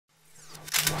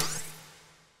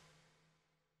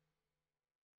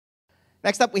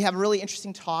Next up, we have a really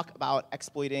interesting talk about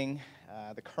exploiting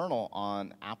the kernel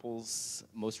on Apple's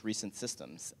most recent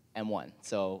systems, M1.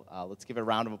 So let's give it a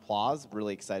round of applause.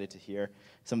 Really excited to hear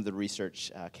some of the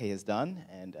research Kay has done.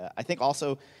 And I think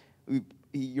also,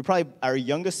 you're probably our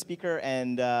youngest speaker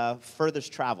and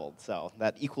furthest traveled. So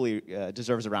that equally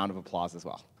deserves a round of applause as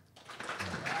well.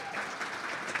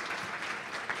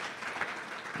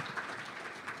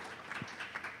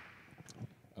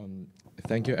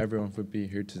 Thank you everyone for being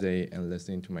here today and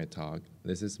listening to my talk.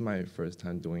 This is my first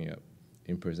time doing an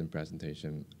in-person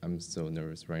presentation. I'm so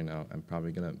nervous right now. I'm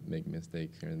probably gonna make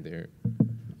mistakes here and there.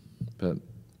 But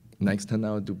next time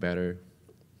I'll do better.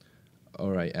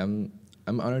 All right, I'm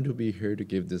honored to be here to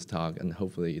give this talk, and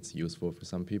hopefully it's useful for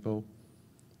some people.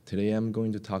 Today I'm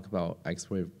going to talk about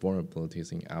exploit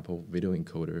vulnerabilities in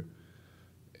AVEVideoEncoder.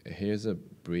 Here's a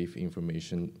brief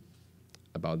information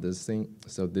about this thing.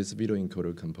 So this video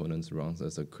encoder component runs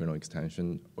as a kernel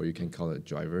extension, or you can call it a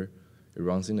driver. It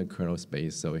runs in the kernel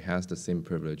space, so it has the same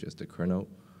privilege as the kernel.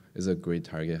 It's a great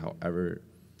target. However,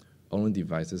 only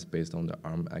devices based on the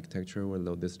ARM architecture will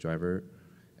load this driver.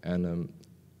 And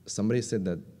somebody said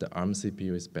that the ARM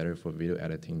CPU is better for video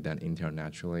editing than Intel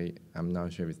naturally. I'm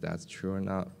not sure if that's true or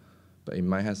not, but it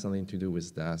might have something to do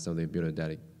with that, so they built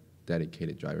a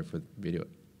dedicated driver for video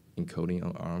encoding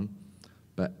on ARM.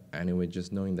 But anyway,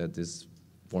 just knowing that these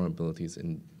vulnerabilities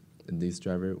in this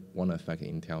driver won't affect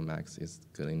Intel Macs is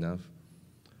good enough.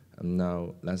 And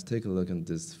now, let's take a look at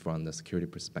this from the security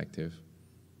perspective.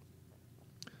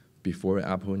 Before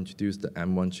Apple introduced the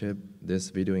M1 chip, this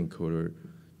video encoder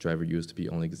driver used to be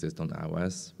only exist on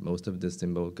iOS. Most of this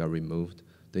symbol got removed.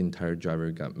 The entire driver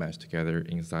got mashed together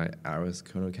inside iOS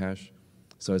kernel cache.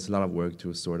 So it's a lot of work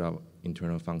to sort out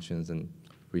internal functions and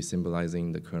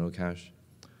resymbolizing the kernel cache.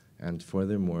 And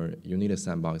furthermore, you need a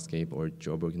Sandbox escape or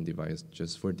jailbroken device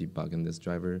just for debugging this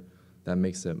driver. That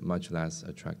makes it a much less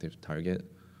attractive target.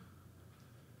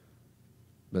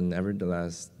 But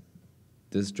nevertheless,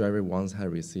 this driver once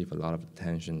had received a lot of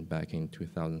attention back in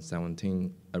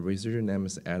 2017. A researcher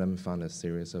named Adam found a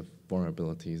series of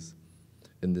vulnerabilities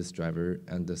in this driver,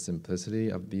 and the simplicity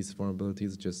of these vulnerabilities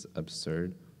is just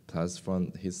absurd. Plus,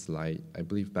 from his slide, I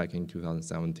believe back in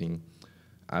 2017,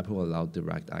 Apple allowed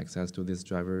direct access to this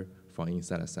driver from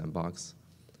inside a Sandbox.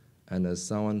 And as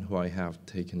someone who I have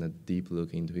taken a deep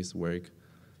look into his work,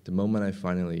 the moment I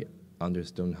finally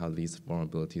understood how these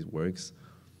vulnerabilities works,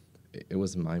 it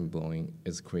was mind-blowing.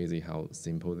 It's crazy how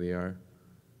simple they are.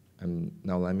 And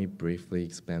now let me briefly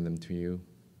explain them to you.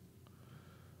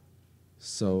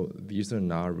 So these are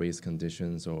not race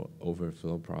conditions or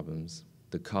overflow problems.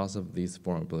 The cause of these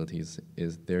vulnerabilities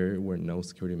is there were no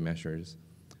security measures.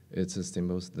 It's a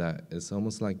symbol that it's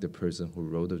almost like the person who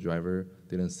wrote the driver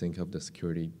didn't think of the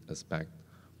security aspect.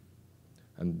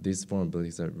 And these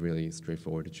vulnerabilities are really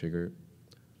straightforward to trigger.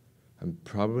 And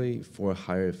probably for a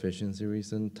higher efficiency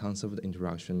reason, tons of the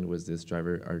interaction with this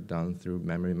driver are done through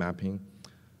memory mapping.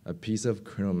 A piece of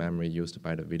kernel memory used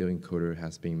by the video encoder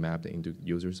has been mapped into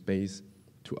user space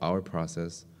to our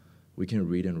process. We can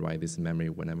read and write this memory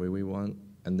whenever we want,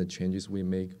 and the changes we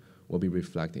make will be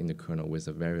reflected in the kernel with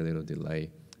a very little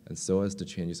delay. And so as the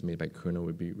changes made by kernel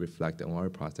will be reflected on our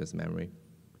process memory.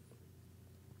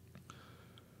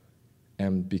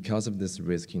 And because of this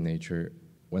risky nature,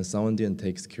 when someone didn't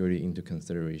take security into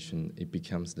consideration, it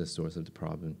becomes the source of the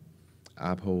problem.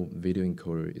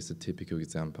 AVEVideoEncoder is a typical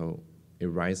example. It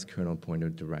writes kernel pointer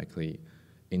directly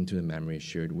into the memory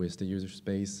shared with the user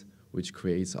space, which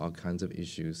creates all kinds of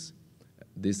issues.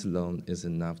 This alone is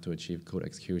enough to achieve code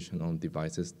execution on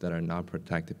devices that are not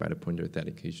protected by the pointer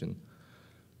authentication.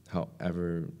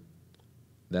 However,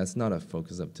 that's not a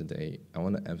focus of today. I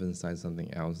want to emphasize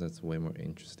something else that's way more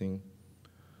interesting.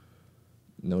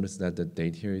 Notice that the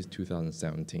date here is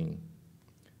 2017.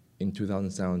 In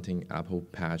 2017, Apple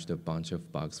patched a bunch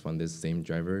of bugs from this same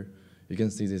driver. You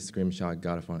can see this screenshot I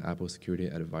got from Apple Security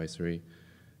Advisory.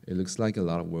 It looks like a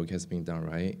lot of work has been done,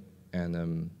 right?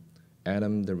 And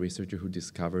Adam, the researcher who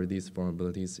discovered these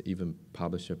vulnerabilities, even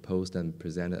published a post and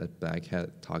presented a Black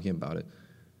Hat talking about it.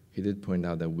 He did point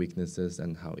out the weaknesses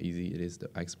and how easy it is to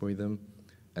exploit them.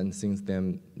 And since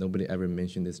then, nobody ever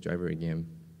mentioned this driver again.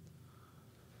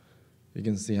 You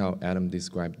can see how Adam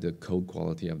described the code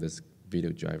quality of this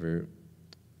video driver.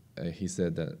 He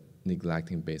said that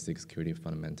neglecting basic security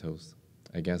fundamentals.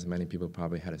 I guess many people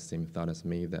probably had the same thought as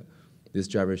me that this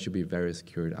driver should be very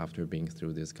secured after being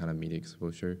through this kind of media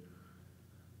exposure.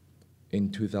 In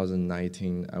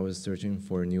 2019, I was searching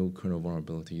for new kernel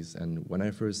vulnerabilities, and when I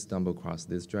first stumbled across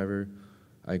this driver,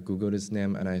 I Googled his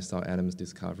name and I saw Adam's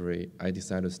discovery. I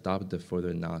decided to stop the further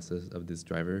analysis of this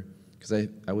driver because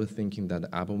I was thinking that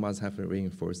Apple must have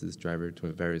reinforced this driver to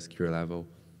a very secure level.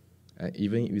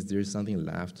 Even if there's something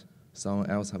left, someone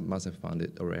else must have found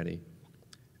it already.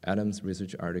 Adam's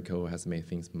research article has made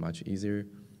things much easier.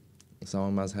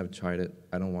 Someone must have tried it.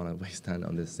 I don't want to waste time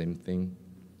on the same thing.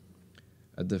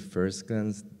 At the first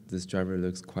glance, this driver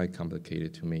looks quite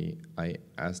complicated to me. I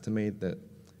estimate that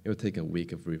it will take a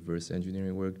week of reverse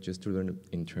engineering work just to learn the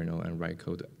internal and write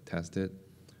code to test it.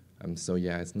 So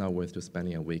yeah, it's not worth to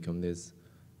spending a week on this.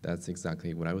 That's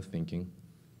exactly what I was thinking.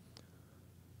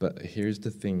 But here's the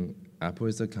thing. Apple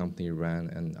is a company run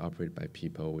and operated by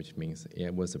people, which means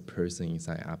it was a person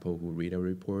inside Apple who read a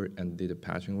report and did the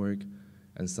patching work.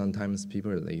 And sometimes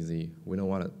people are lazy. We don't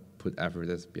want to put effort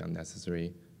that's beyond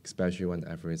necessary, especially when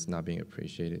effort is not being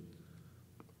appreciated.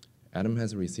 Adam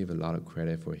has received a lot of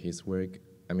credit for his work.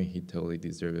 I mean, he totally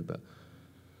deserved it, but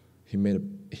he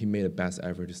made a best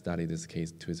effort to study this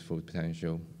case to its full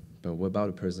potential. But what about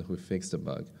the person who fixed the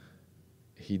bug?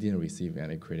 He didn't receive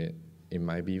any credit. It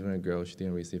might be even a girl, she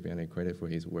didn't receive any credit for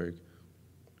his work.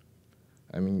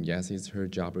 I mean, yes, it's her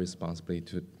job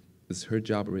responsibility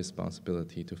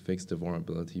to fix the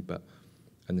vulnerability,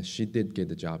 and she did get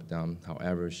the job done.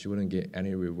 However, she wouldn't get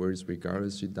any rewards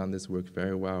regardless she'd done this work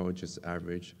very well or just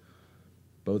average.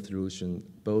 Both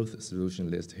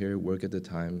solution lists here work at the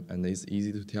time, and it's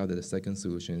easy to tell that the second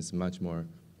solution is much more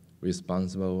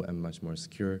responsible and much more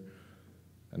secure.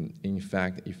 In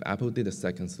fact, if Apple did a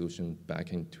second solution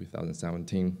back in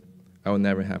 2017, I would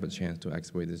never have a chance to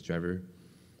exploit this driver.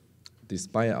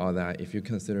 Despite all that, if you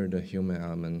consider the human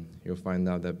element, you'll find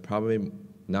out that probably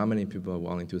not many people are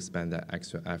willing to spend that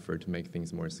extra effort to make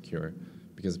things more secure,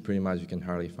 because pretty much you can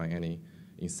hardly find any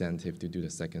incentive to do the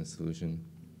second solution.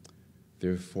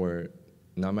 Therefore,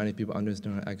 not many people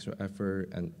understand her extra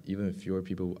effort, and even fewer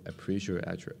people appreciate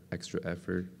extra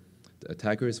effort. The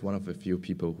attacker is one of the few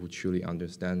people who truly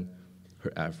understand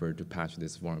her effort to patch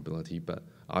this vulnerability, but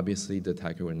obviously the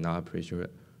attacker would not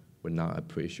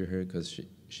appreciate her because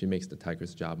she makes the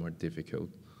attacker's job more difficult.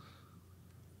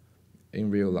 In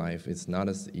real life, it's not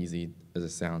as easy as it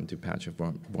sounds to patch a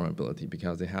vulnerability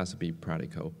because it has to be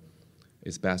practical.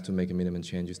 It's best to make minimum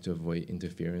changes to avoid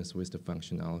interference with the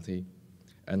functionality.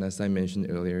 And as I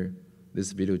mentioned earlier,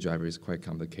 this video driver is quite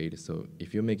complicated, so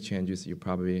if you make changes, you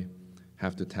probably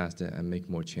have to test it and make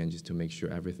more changes to make sure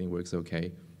everything works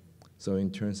okay. So in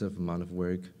terms of amount of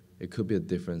work, it could be a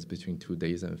difference between 2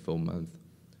 days and a full month.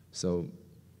 So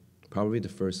probably the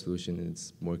first solution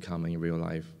is more common in real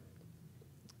life.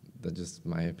 That's just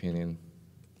my opinion.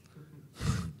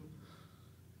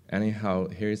 Anyhow,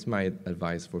 here's my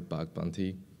advice for bug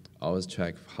bounty. Always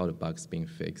check how the bug's being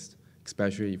fixed,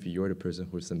 especially if you're the person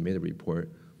who submitted a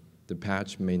report. The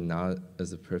patch may not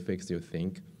as perfect as you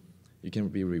think. You can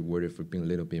be rewarded for being a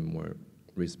little bit more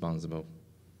responsible.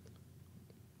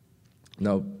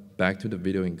 Now, back to the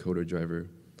video encoder driver.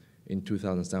 In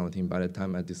 2017, by the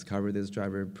time I discovered this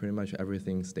driver, pretty much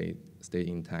everything stayed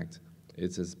intact.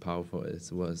 It's as powerful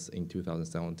as it was in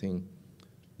 2017.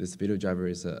 This video driver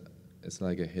it's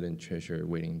like a hidden treasure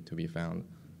waiting to be found,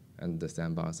 and the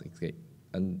Sandbox escape.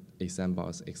 And a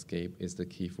Sandbox escape is the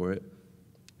key for it.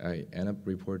 I ended up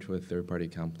reporting to a third-party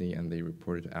company, and they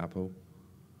reported to Apple.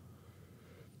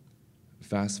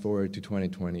 Fast forward to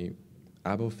 2020,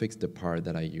 Apple fixed the part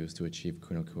that I used to achieve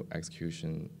kernel code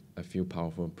execution. A few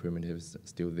powerful primitives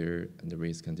still there, and the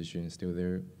race condition is still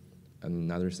there.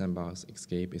 Another Sandbox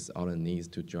escape is all it needs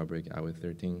to jailbreak iOS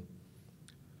 13.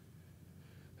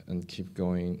 And keep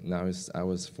going. Now it's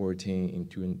iOS 14 in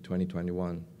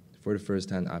 2021. For the first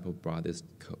time, Apple brought this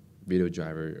video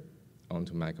driver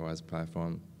onto macOS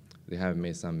platform. They have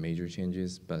made some major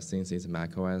changes, but since it's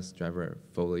macOS driver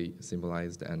fully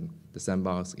symbolized and the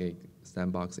Sandbox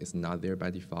is not there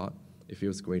by default, it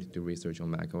feels great to do research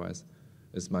on macOS.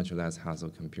 It's much less hassle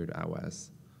compared to iOS.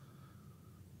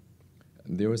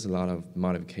 There was a lot of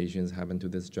modifications happened to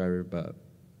this driver, but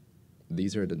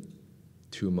these are the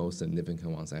two most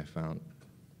significant ones I found.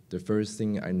 The first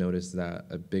thing I noticed that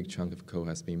a big chunk of code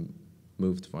has been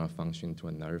moved from a function to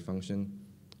another function.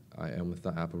 I almost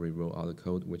thought Apple rewrote all the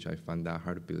code, which I found that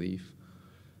hard to believe.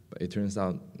 But it turns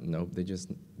out, no, they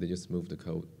just moved the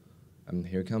code. And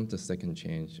here comes the second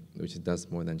change, which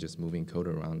does more than just moving code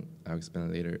around. I'll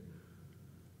explain later.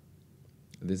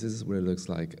 This is what it looks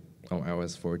like on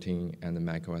iOS 14 and the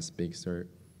macOS Big Sur.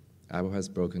 Apple has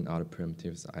broken all the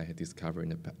primitives I had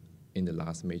discovered in the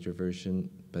last major version,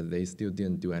 but they still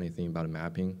didn't do anything about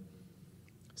mapping.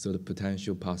 So the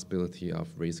potential possibility of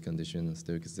race condition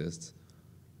still exists.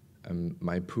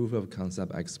 My proof of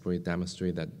concept exploit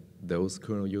demonstrate that those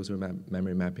kernel user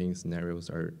memory mapping scenarios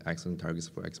are excellent targets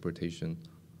for exploitation.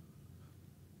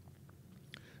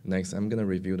 Next, I'm going to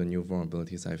review the new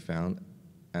vulnerabilities I found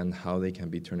and how they can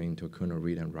be turned into a kernel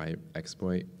read and write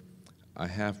exploit. I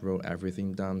have wrote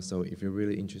everything down, so if you're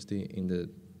really interested in the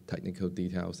technical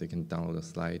details, you can download a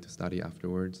slide to study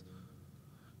afterwards.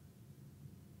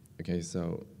 Okay,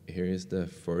 so here is the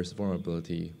first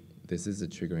vulnerability. This is the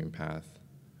triggering path.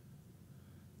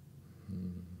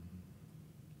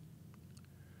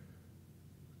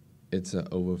 It's an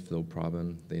overflow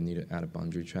problem. They need to add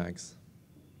boundary checks.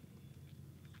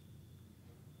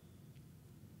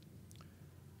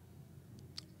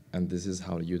 And this is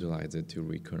how to utilize it to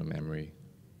read kernel memory.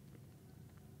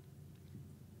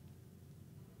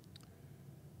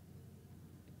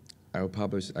 I will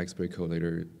publish exploit code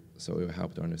later, so it will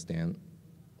help to understand.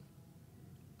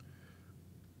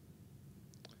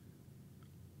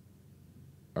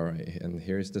 All right, and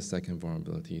here's the second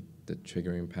vulnerability, the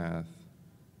triggering path.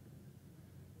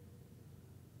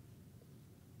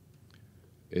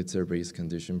 It's a race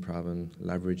condition problem.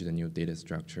 Leverage the new data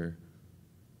structure.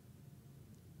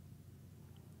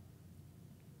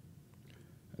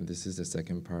 And this is the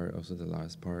second part, also the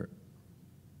last part.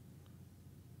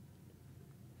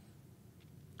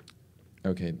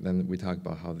 Okay, then we talk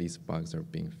about how these bugs are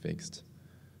being fixed.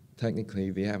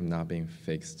 Technically, they have not been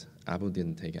fixed. Apple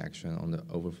didn't take action on the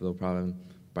overflow problem.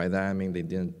 By that, I mean they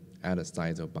didn't add a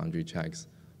size of boundary checks,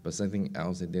 but something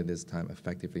else they did this time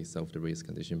effectively solved the race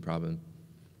condition problem.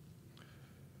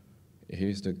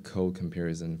 Here's the code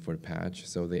comparison for the patch.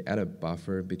 So they add a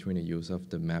buffer between the use of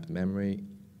the mapped memory.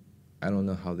 I don't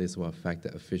know how this will affect the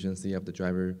efficiency of the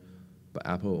driver, but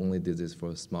Apple only did this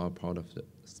for a small part of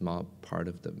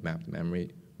the mapped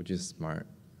memory, which is smart.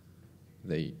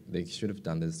 They should have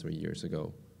done this 3 years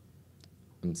ago.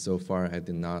 And so far, I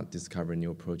did not discover a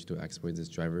new approach to exploit this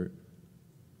driver.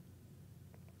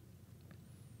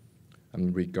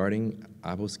 Regarding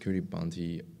Apple security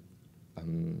bounty,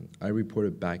 I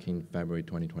reported back in February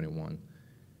 2021,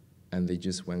 and they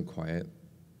just went quiet.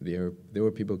 There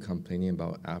were people complaining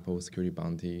about Apple security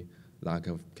bounty, lack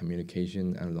of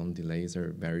communication, and long delays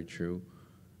are very true.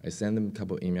 I sent them a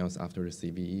couple emails after the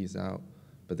CVE is out,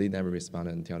 but they never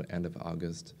responded until the end of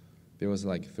August. There was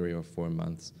like 3 or 4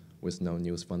 months with no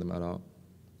news from them at all.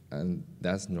 And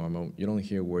that's normal. You don't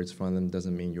hear words from them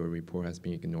doesn't mean your report has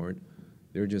been ignored.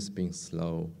 They're just being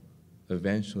slow.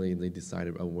 Eventually, they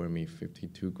decided to award me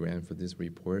 52 grand for this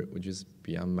report, which is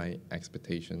beyond my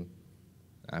expectation.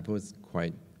 Apple is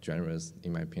quite generous,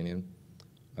 in my opinion.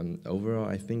 Overall,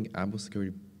 I think Apple's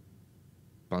security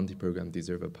bounty program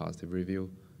deserves a positive review.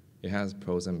 It has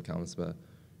pros and cons, but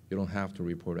you don't have to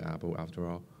report to Apple after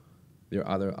all. There are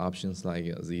other options like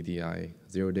ZDI,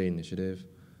 Zero Day Initiative.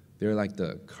 They're like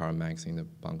the CarMax in the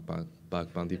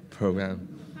bug bounty program,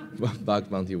 bug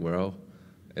bounty world.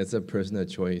 It's a personal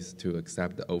choice to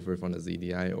accept the offer from the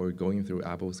ZDI or going through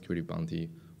Apple security bounty,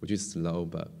 which is slow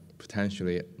but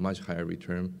potentially much higher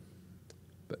return.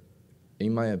 But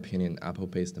in my opinion, Apple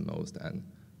pays the most, and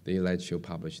they let you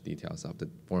publish details of the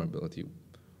vulnerability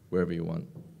wherever you want.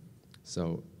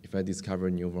 So if I discover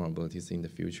new vulnerabilities in the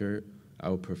future, I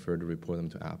would prefer to report them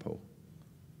to Apple.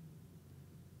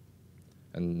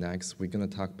 And next, we're going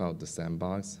to talk about the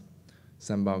Sandbox.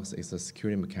 Sandbox is a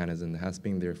security mechanism that has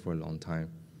been there for a long time.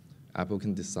 Apple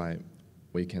can decide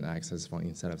what you can access from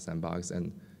inside of Sandbox,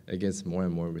 and it gets more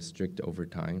and more restricted over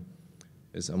time.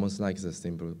 It's almost like it's a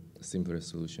simpler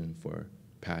solution for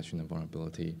patching a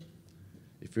vulnerability.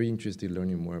 If you're interested in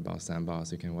learning more about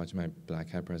Sandbox, you can watch my Black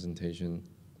Hat presentation.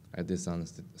 I did some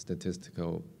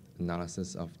statistical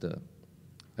analysis of the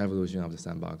evolution of the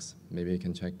Sandbox. Maybe you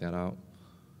can check that out.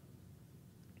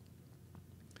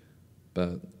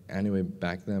 But anyway,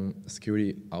 back then,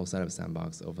 security outside of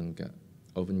Sandbox often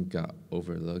got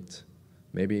overlooked.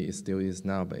 Maybe it still is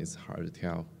now, but it's hard to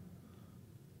tell.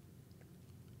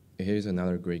 Here's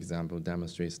another great example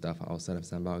demonstrates stuff outside of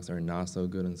Sandbox are not so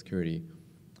good in security.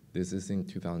 This is in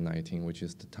 2019, which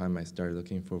is the time I started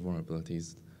looking for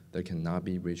vulnerabilities that cannot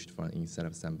be reached from inside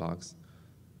of Sandbox.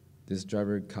 This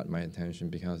driver caught my attention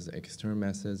because the external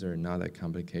methods are not that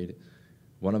complicated.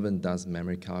 One of them does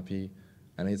memory copy,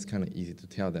 and it's kind of easy to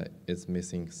tell that it's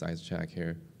missing size check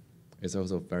here. It's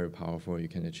also very powerful. You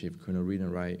can achieve kernel read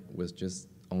and write with just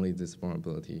only this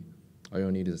vulnerability. All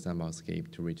you need is a Sandbox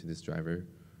escape to reach this driver.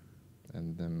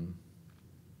 And then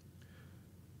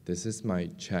this is my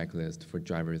checklist for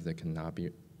drivers that cannot be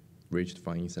reached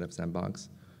from inside of Sandbox.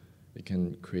 You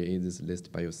can create this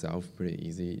list by yourself, pretty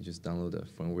easy. You just download the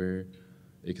firmware,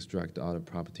 extract all the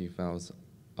property files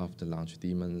of the launch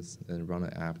daemons, and run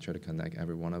an app, try to connect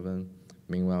every one of them.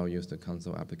 Meanwhile, use the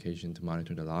console application to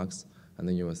monitor the logs and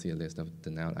then you will see a list of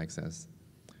denied access.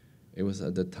 It was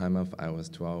at the time of I was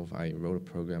 12, I wrote a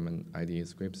program and IDE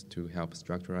scripts to help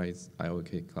structurize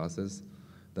IOKit classes.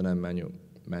 Then I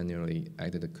manually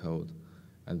added the code,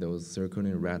 and those circled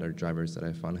in red are drivers that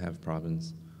I found have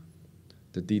problems.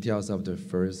 The details of the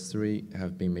first three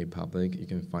have been made public. You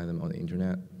can find them on the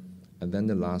internet. And then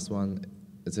the last one,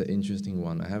 it's an interesting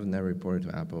one. I have never reported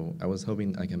to Apple. I was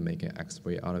hoping I can make an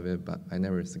exploit out of it, but I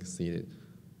never succeeded.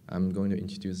 I'm going to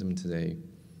introduce them today.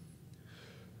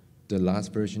 The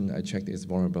last version I checked is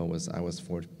vulnerable was iOS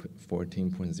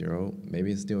 14.0.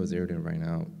 Maybe it's still zeroed in right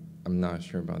now. I'm not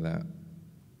sure about that.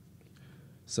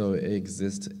 So it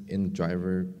exists in the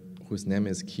driver whose name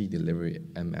is key delivery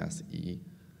MSE.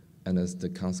 And as the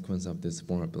consequence of this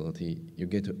vulnerability, you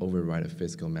get to override a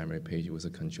physical memory page with a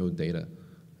controlled data.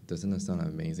 Doesn't that sound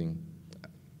amazing?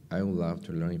 I would love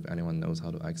to learn if anyone knows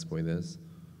how to exploit this.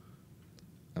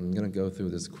 I'm gonna go through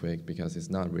this quick because it's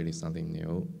not really something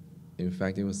new. In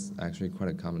fact, it was actually quite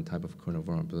a common type of kernel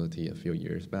vulnerability a few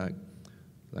years back.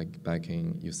 Like back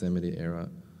in Yosemite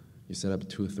era, you set up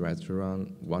 2 threads to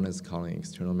run. One is calling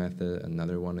external method,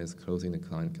 another one is closing the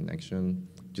client connection.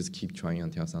 Just keep trying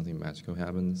until something magical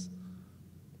happens.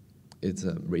 It's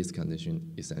a race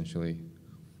condition, essentially.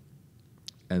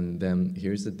 And then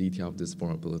here's the detail of this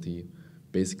vulnerability.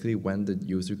 Basically, when the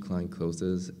user client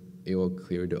closes, it will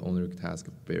clear the owner task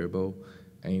variable.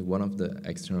 And in one of the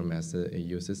external methods, it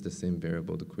uses the same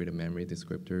variable to create a memory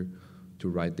descriptor to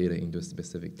write data into a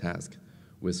specific task.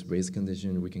 With race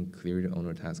condition, we can clear the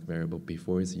owner task variable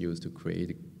before it's used to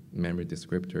create a memory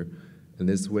descriptor. In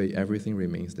this way, everything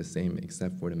remains the same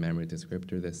except for the memory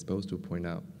descriptor that's supposed to point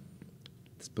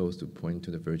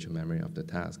to the virtual memory of the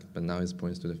task, but now it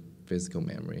points to the physical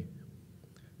memory.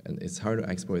 And it's hard to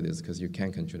exploit this because you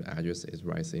can't control the address it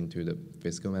writes into the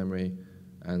physical memory,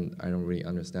 and I don't really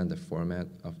understand the format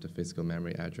of the physical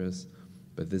memory address,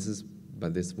 but this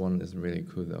one is really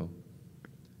cool though.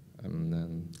 And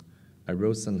then I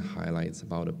wrote some highlights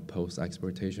about the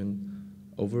post-exploitation.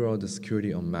 Overall, the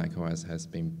security on macOS has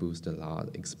been boosted a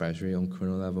lot, especially on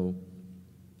kernel level,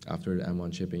 after the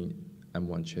M1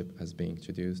 chip has been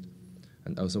introduced.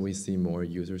 And also we see more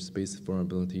user space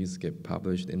vulnerabilities get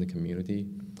published in the community.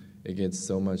 It gets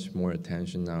so much more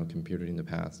attention now compared to in the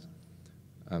past.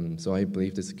 So I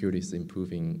believe the security is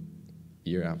improving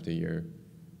year after year.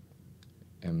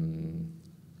 And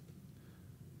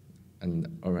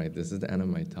all right, this is the end of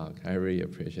my talk. I really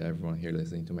appreciate everyone here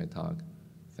listening to my talk.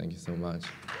 Thank you so much.